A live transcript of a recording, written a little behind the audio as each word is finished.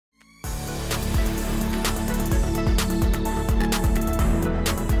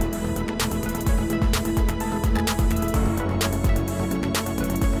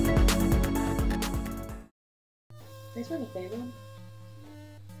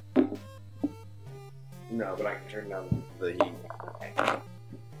No, but I can turn down the heat. Okay.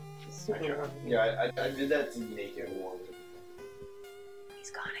 Super Yeah, I did that to make it warm. He's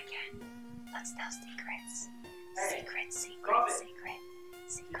gone again. Let's tell secrets. Hey, Secret, secret, stop it. secret.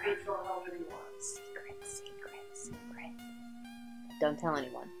 Secret, Secrets don't help anyone. secret, secret, secret. Don't tell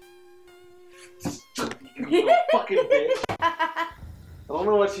anyone. You little fucking bitch. I don't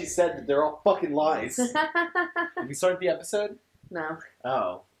know what she said, but they're all fucking lies. Did we start the episode? No.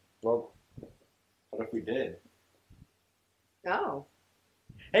 Oh. Well, what if we did? Oh.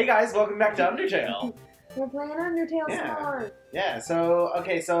 Hey guys, welcome back to Undertale. We're playing Undertale Yeah. Smart. Yeah,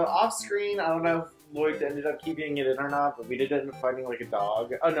 so off screen, I don't know if Lloyd ended up keeping it in or not, but we did end up finding like a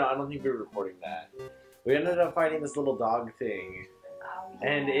dog. Oh no, I don't think we were recording that. We ended up finding this little dog thing. Oh, yeah.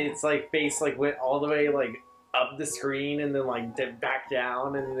 And it's like face like went all the way like up the screen and then like dipped back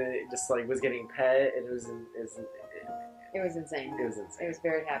down and then it just like was getting pet and it was insane. It was insane. It was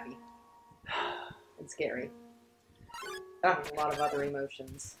very happy. And scary. A lot of other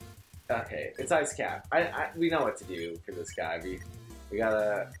emotions. Okay, it's Ice Cap. We know what to do for this guy. We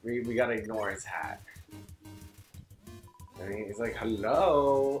gotta ignore his hat. And he's like,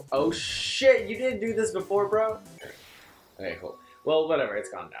 hello. Oh shit, you didn't do this before, bro? Okay, cool. Well, whatever, it's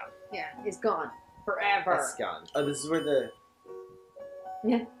gone down. Yeah, it's gone. Forever. It's gone. Oh, this is where the...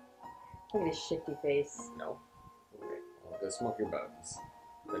 Yeah. Look at his shifty face. No. Okay, well, go smoke your bones.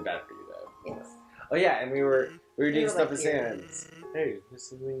 They're bad for you, though. Yes. Oh yeah, and we were doing stuff like with Sans. Hey, there's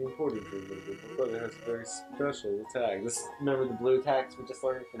something important for me. My brother has a very special tag. Remember the blue tags we just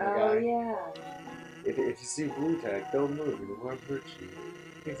learned from the guy? Oh, yeah. If you see blue tag, don't move. It won't hurt you.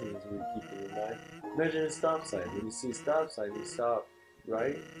 These things we keep in mind. Measure a stop sign. When you see a stop sign, you stop,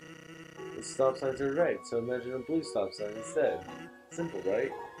 right? The stop signs are red, so measure a blue stop sign instead. Simple,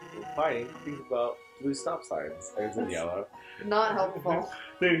 right? When fighting, think about blue stop signs. There's in yellow. Not helpful.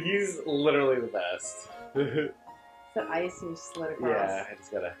 Dude, he's literally the best. It's that ice you slid across. Yeah, I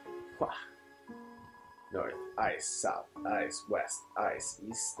just gotta... North, ice, south, ice, west, ice,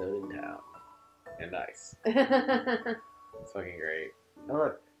 east, slow down. And ice. It's fucking great. Oh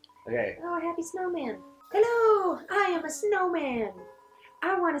look. Okay. Oh, a happy snowman. Hello, I am a snowman.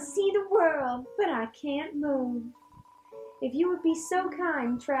 I want to see the world, but I can't move. If you would be so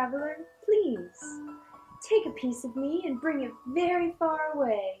kind, traveler, please, take a piece of me and bring it very far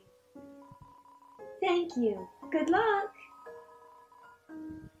away. Thank you. Good luck.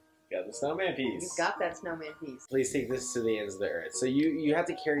 Got the snowman piece. You've got that snowman piece. Please take this to the ends of the earth. So you have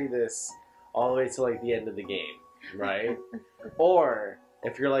to carry this all the way to like the end of the game, right? Or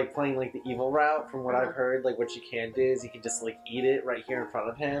if you're like playing like the evil route, from what I've heard, like what you can do is you can just like eat it right here in front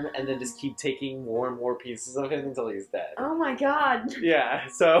of him, and then just keep taking more and more pieces of him until he's dead. Oh my god. Yeah.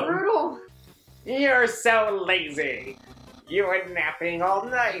 So Brutal. you're so lazy. You were napping all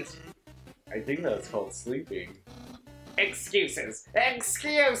night. I think that's called sleeping. Excuses!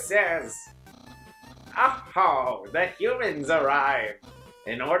 Excuses! Oh, the humans arrived!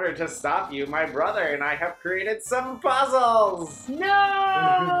 In order to stop you, my brother and I have created some puzzles!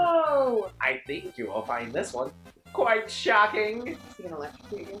 No! I think you will find this one quite shocking! Is he gonna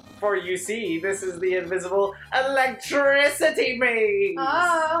electrocute you? For you see, this is the invisible electricity maze!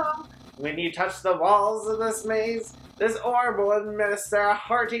 Oh! When you touch the walls of this maze, this orb will administer a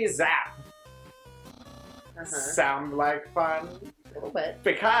hearty zap. Sound like fun? A little bit.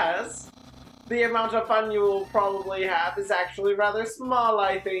 Because the amount of fun you will probably have is actually rather small,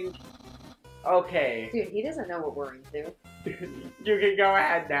 I think. Okay. Dude, he doesn't know what we're into. You can go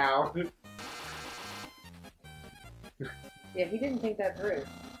ahead now. Yeah, he didn't think that through.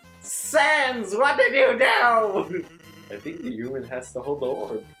 Sans, what did you do? I think the human has to hold the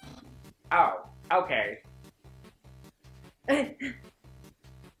orb. Oh, okay.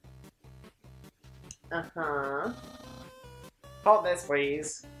 Uh-huh. Hold this,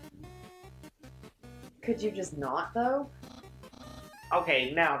 please. Could you just not, though?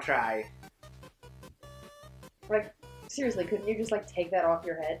 Okay, now try. Like, seriously, couldn't you just, like, take that off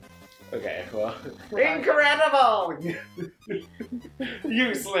your head? Okay, well... Incredible!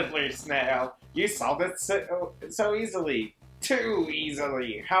 You slippery snail! You solved it so easily. Too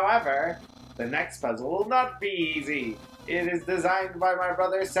easily. However, the next puzzle will not be easy. It is designed by my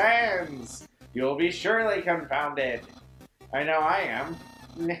brother Sans. You'll be surely confounded. I know I am.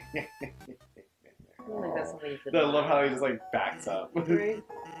 I don't think that's something you should I love how he just like backs up. Right?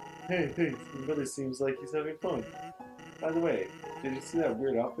 Hey, my brother seems like he's having fun. By the way, did you see that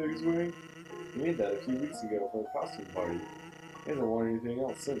weird outfit he's wearing? He made that a few weeks ago for a costume party. He hasn't worn anything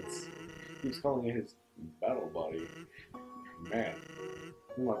else since. He keeps calling it his battle body. Man,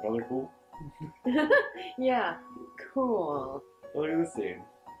 isn't my brother cool? Yeah, cool. Look at this scene.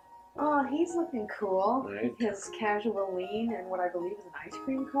 Oh, he's looking cool. Right. His casual lean and what I believe is an ice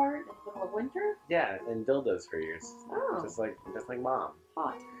cream cart in the middle of winter. Yeah, and dildos for ears. Oh, Just like mom.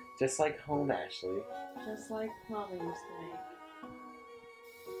 hot. Just like home, Ashley. Just like Mama used to make.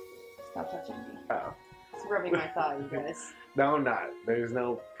 Stop touching me. Oh. It's rubbing my thigh, you guys. No, I'm not. There's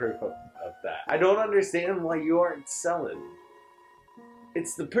no proof of that. I don't understand why you aren't selling.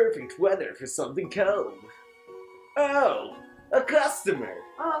 It's the perfect weather for something cold. Oh, a customer.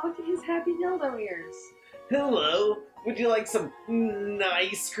 Oh, look at his happy dildo ears. Hello, would you like some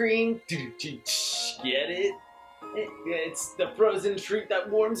ice cream? Get it? It's the frozen treat that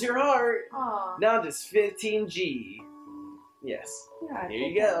warms your heart. Aw. Now just 15G. Yes. Yeah, Here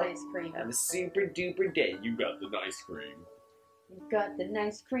you go. Nice cream. Have a super duper day. You got the nice cream. You got the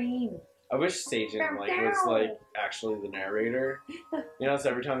nice cream. I wish Sajin was actually the narrator. You know, so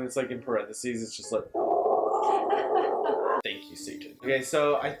every time it's in parentheses, it's just like. Thank you, Sajin. Okay,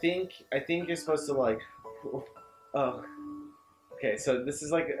 so I think you're supposed to oh. Okay, so this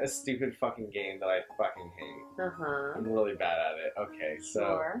is a stupid fucking game that I fucking hate. Uh-huh. I'm really bad at it. Okay, so.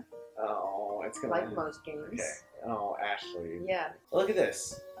 Sure. Oh, it's gonna. Like most games. Okay. Oh, Ashley. Yeah. Look at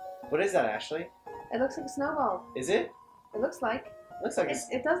this. What is that, Ashley? It looks like a snowball. Is it? It looks like. Looks like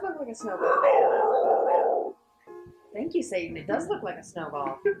It does look like a snowball. Thank you, Satan. It does look like a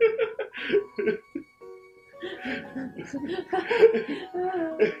snowball.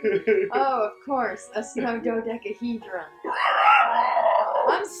 Oh, of course. A snow dodecahedron.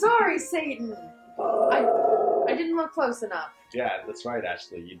 I'm sorry, Satan. I didn't look close enough. Yeah, that's right,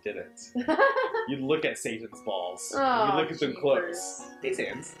 Ashley. You didn't. You look at Satan's balls. Oh, you look at them jeepers. close. Hey,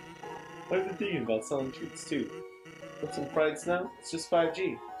 Sans. I've been thinking about selling treats too. Want some fried snow? It's just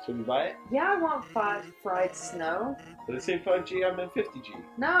 5G. Should we buy it? Yeah, I want 5 fried snow. Did I say 5G? I meant 50G.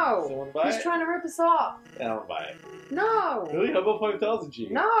 No. So want to buy He's it? trying to rip us off. Yeah, I don't want to buy it. No. Really? How about 5,000G?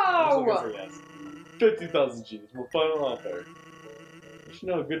 No. I'm just gonna say yes. 50,000G is my final offer. You should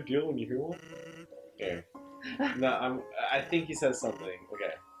know a good deal when you hear one. Okay. No, I think he says something.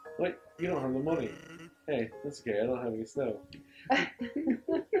 Okay. Wait, you don't have the money. Hey, that's okay. I don't have any snow. That's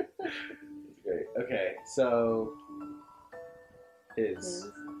great. Okay, so his.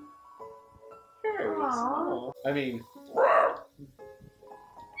 Aww. I mean.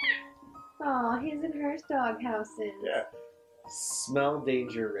 Aw, he's in her doghousing. Yeah. Smell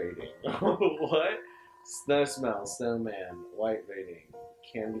danger rating. What? Snow smell, snowman, white rating.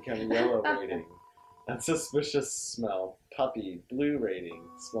 Can become yellow rating. Unsuspicious smell, puppy, blue rating.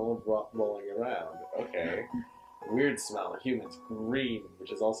 Smell of rock rolling around. Okay. Weird smell, humans, green,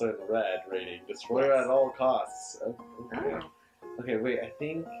 which is also in the red rating. Destroy at all costs. Okay. Okay, wait, I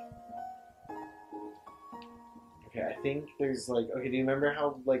think there's okay, do you remember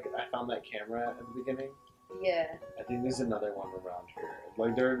how I found that camera at the beginning? Yeah. I think there's another one around here.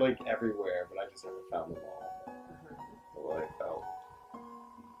 They're everywhere, but I just haven't found them all. Oh.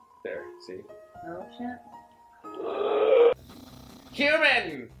 There, see? Oh shit.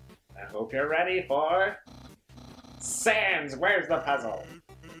 Human! I hope you're ready for... Sans, where's the puzzle?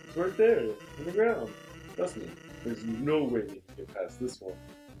 It's right there, on the ground. Trust me, there's no way you can get past this one.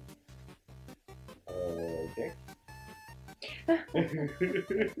 Okay.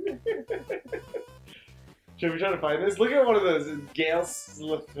 Should we try to find this? Look at one of those. Gale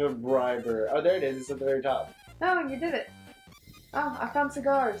Slipper. Oh, there it is. It's at the very top. Oh, you did it. Oh, I found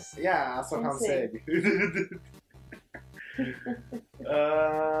cigars. Yeah, I also found Sig. Is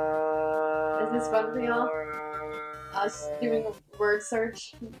this fun for y'all? Us doing a word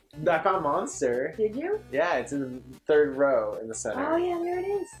search? I found Monster. Did you? Yeah, it's in the third row in the center. Oh yeah, there it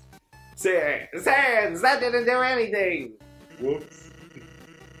is. Sans, that didn't do anything! Whoops.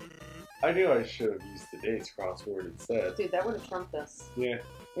 I knew I should have used today's crossword instead. Dude, that would have trumped us. Yeah.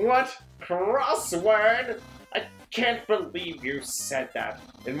 What? Crossword? I can't believe you said that.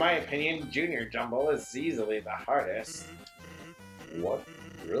 In my opinion, Junior Jumble is easily the hardest. What?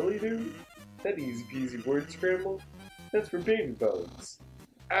 Really, dude? That easy peasy word scramble? That's for baby bones.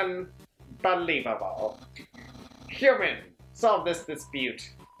 Unbelievable. Human, solve this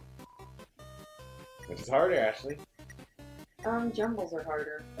dispute. Which is harder, Ashley? Jumbles are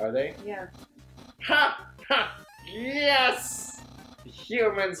harder. Are they? Yeah. Ha! Ha! Yes!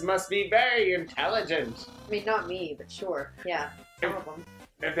 Humans must be very intelligent. I mean, not me, but sure. Yeah, some of them.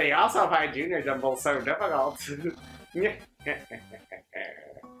 If they also find Junior Jumble so difficult.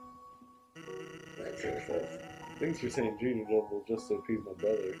 Thanks for saying Junior Jumble just to appease my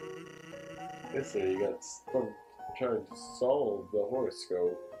brother. Yes, sir, you got stumped trying to solve the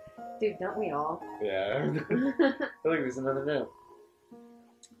horoscope. Dude, don't we all? Yeah. Look, there's another note.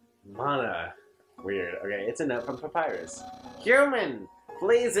 Mana. Weird. Okay, it's a note from Papyrus. Human!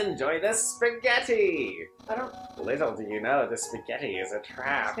 Please enjoy the spaghetti! I don't... Little do you know, the spaghetti is a I was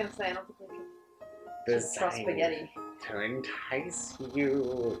trap gonna say, I don't think we can trust designed spaghetti. to entice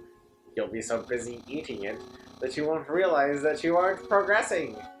you. You'll be so busy eating it that you won't realize that you aren't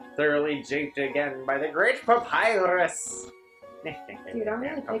progressing. Thoroughly japed again by the great papyrus. Dude, I'm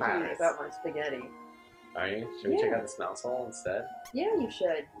really picky about my spaghetti. Are you? Should we check out the smell hole instead? Yeah, you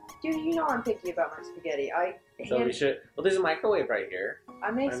should. Dude, you know I'm picky about my spaghetti. So we should... Well, there's a microwave right here.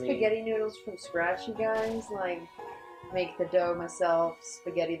 I make spaghetti noodles from scratch, you guys. Like, make the dough myself,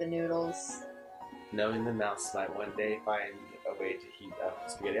 spaghetti the noodles. Knowing the mouse might one day find a way to heat up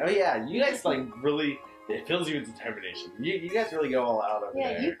spaghetti. Oh yeah, you guys like really... It fills you with determination. You guys really go all out over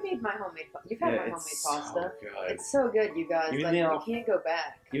there. Yeah, you've made my homemade... You've had my homemade pasta. So good. It's so good, you guys. Even like, you can't go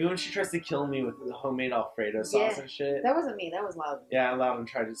back. Even when she tries to kill me with the homemade Alfredo sauce and shit. That wasn't me, that was Loudon. Yeah, Loudon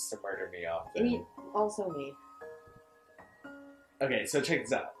tried just to murder me off. Also me. Okay, so check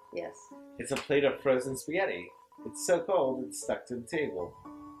this out. Yes. It's a plate of frozen spaghetti. It's so cold, it's stuck to the table.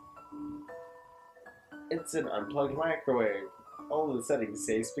 It's an unplugged microwave. All the settings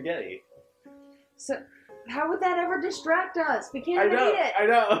say spaghetti. So, how would that ever distract us? We can't eat it. I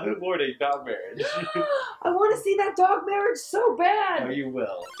know. Warning, dog marriage. I want to see that dog marriage so bad. Oh, you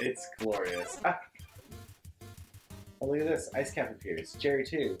will. It's glorious. Ah. Oh, look at this. Ice cap appears. Jerry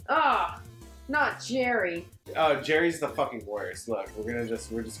too. Ah, not Jerry. Oh, Jerry's the fucking worst. Look, we're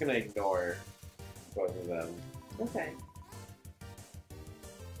just gonna ignore both of them. Okay.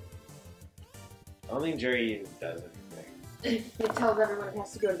 I don't think Jerry even does anything. It tells everyone it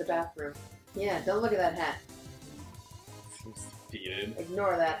has to go to the bathroom. Yeah, don't look at that hat. Seems defeated.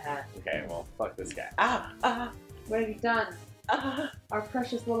 Ignore that hat. Okay, well, fuck this guy. Ah! Ah! What have you done? Ah! Our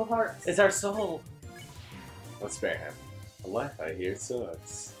precious little hearts. It's our soul! Let's spare him. A life I hear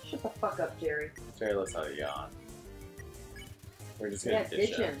sucks. Shut the fuck up, Jerry. Jerry, let's not yawn. We're just gonna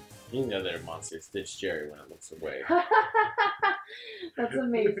ditch him. You know they're monsters. Ditch Jerry when it looks away. That's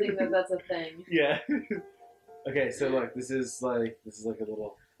amazing that that's a thing. Yeah. Okay, so look, this is like a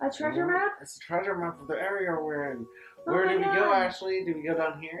little... A treasure map? It's a treasure map of the area we're in. Oh Where do we God. go, Ashley? Do we go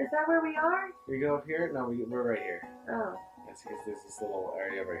down here? Is that where we are? Do we go up here? No, we're right here. Oh. Yes, because there's this little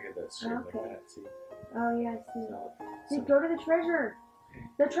area right here that's shaped like that. See? Oh yeah, I see. So, Go to the treasure.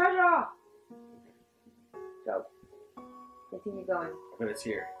 The treasure! Go. Continue going. but it's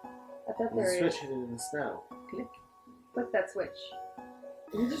here. I bet Let's there is. switch it in the snow. Click. Click that switch.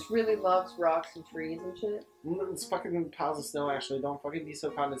 He just really loves rocks and trees and shit. It's fucking piles of snow, Ashley. Don't fucking be so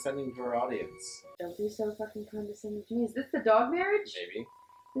condescending to our audience. Don't be so fucking condescending to me. Is this the dog marriage? Maybe.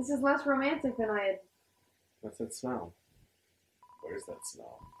 This is less romantic than I had. What's that smell? Where's that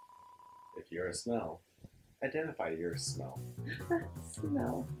smell? If you're a smell, identify your smell.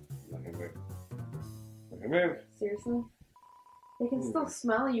 Smell. I'm not gonna move. I'm not gonna move. Seriously? They can still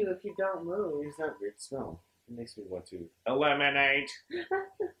smell you if you don't move. Where's that weird smell? It makes me want to eliminate.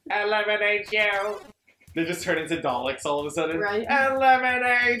 Eliminate you. They just turn into Daleks all of a sudden. Right.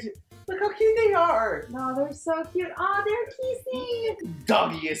 Eliminate. Look how cute they are. No, they're so cute. Oh, they're kissing.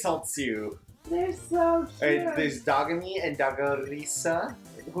 Doggy assaults you. They're so cute. Alright, there's Dogamy and Doggerisa.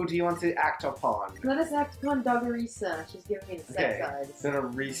 Who do you want to act upon? Let us act upon Doggerisa. She's giving me the sex Okay. eyes. Do you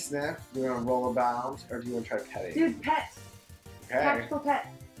want to re-sniff? Do you want to roll about? Or do you want to try petting? Dude, pet. Okay. Tactical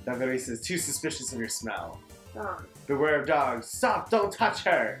pet. Doggerisa is too suspicious of your smell. Oh. Beware of dogs. Stop! Don't touch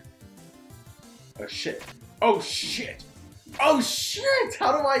her! Oh shit. Oh shit! Oh shit!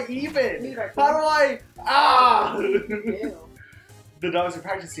 How do I even? Dude, How do I? Ah! Ew. The dogs are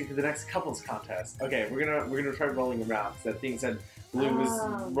practicing for the next couples contest. Okay, we're gonna try rolling around. That thing said Blue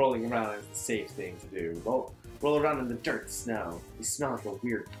was rolling around as the safe thing to do. Roll around in the dirt and snow. You smell like a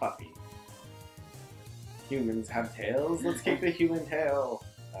weird puppy. Humans have tails. Let's keep the human tail.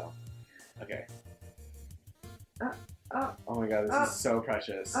 Oh, okay. Oh my god, this is so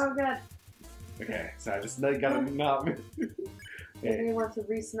precious. Oh god. Okay, so I just gotta not. They want to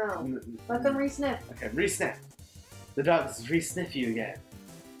re-smell. Let them re-sniff. Okay, re-sniff. The dogs re-sniff you again.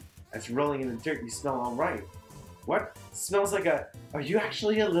 As you're rolling in the dirt, you smell alright. What? Smells like a... Are you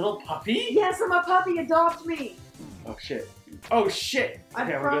actually a little puppy? Yes, I'm a puppy. Adopt me. Oh shit. Oh shit!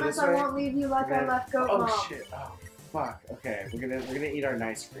 Okay, I promise I won't leave you like I left Goat Mom. Oh shit. Oh fuck. Okay, we're gonna eat our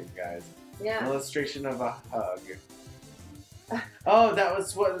ice cream, guys. Yeah. Illustration of a hug. Oh, that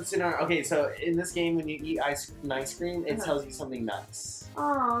was what's in our... Okay, so in this game, when you eat ice cream, it tells you something nice.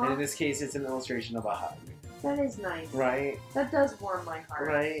 Aww. And in this case, it's an illustration of a hug. That is nice. Right? That does warm my heart.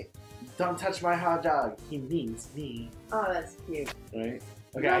 Right? Don't touch my hot dog. He means me. Oh, that's cute. Right?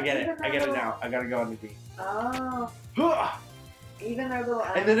 Okay, I get it. I get it now. I gotta go underneath. Oh. Huh! Even their little...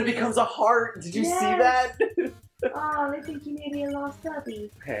 And then it becomes a heart. Did you see that? Oh, they think you may be a lost puppy.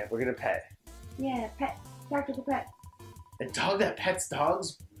 Okay, we're gonna pet. Yeah, pet. Tactical pet. A dog that pets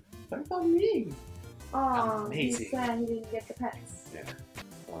dogs? What about me? Oh, Amazing. he's sad he didn't get the pets. Yeah.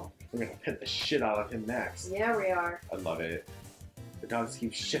 Well, we're gonna pet the shit out of him next. Yeah, we are. I love it. The dogs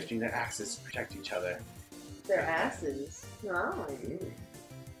keep shifting their axes to protect each other. Their asses. Oh.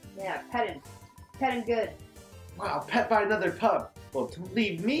 Yeah, pet him. Pet him good. Wow, pet by another pup. Well, don't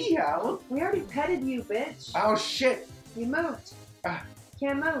leave me out. We already petted you, bitch. Oh shit. You moved. Ah.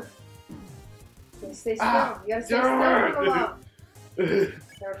 Can't move. You gotta stay still. Ah, You gotta stay still for long. Okay.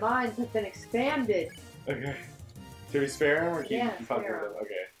 Their minds have been expanded. Do we spare him or keep Yeah, fucking spare with him?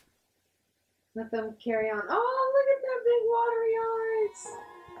 Okay. Let them carry on. Oh, look at that big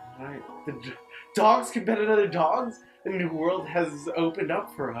watery eyes. Alright. The dogs can pet another dogs? A new world has opened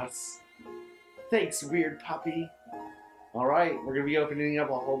up for us. Thanks, weird puppy. Alright, we're gonna be opening up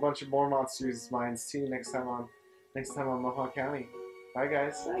a whole bunch of more Monsters Minds too next time on Mohawk County. Bye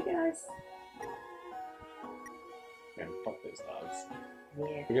guys. Bye, guys. Man, fuck those dogs.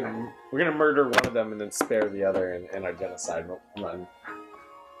 Yeah. We're gonna murder one of them and then spare the other in our genocide run.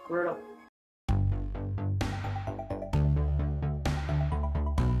 Brutal.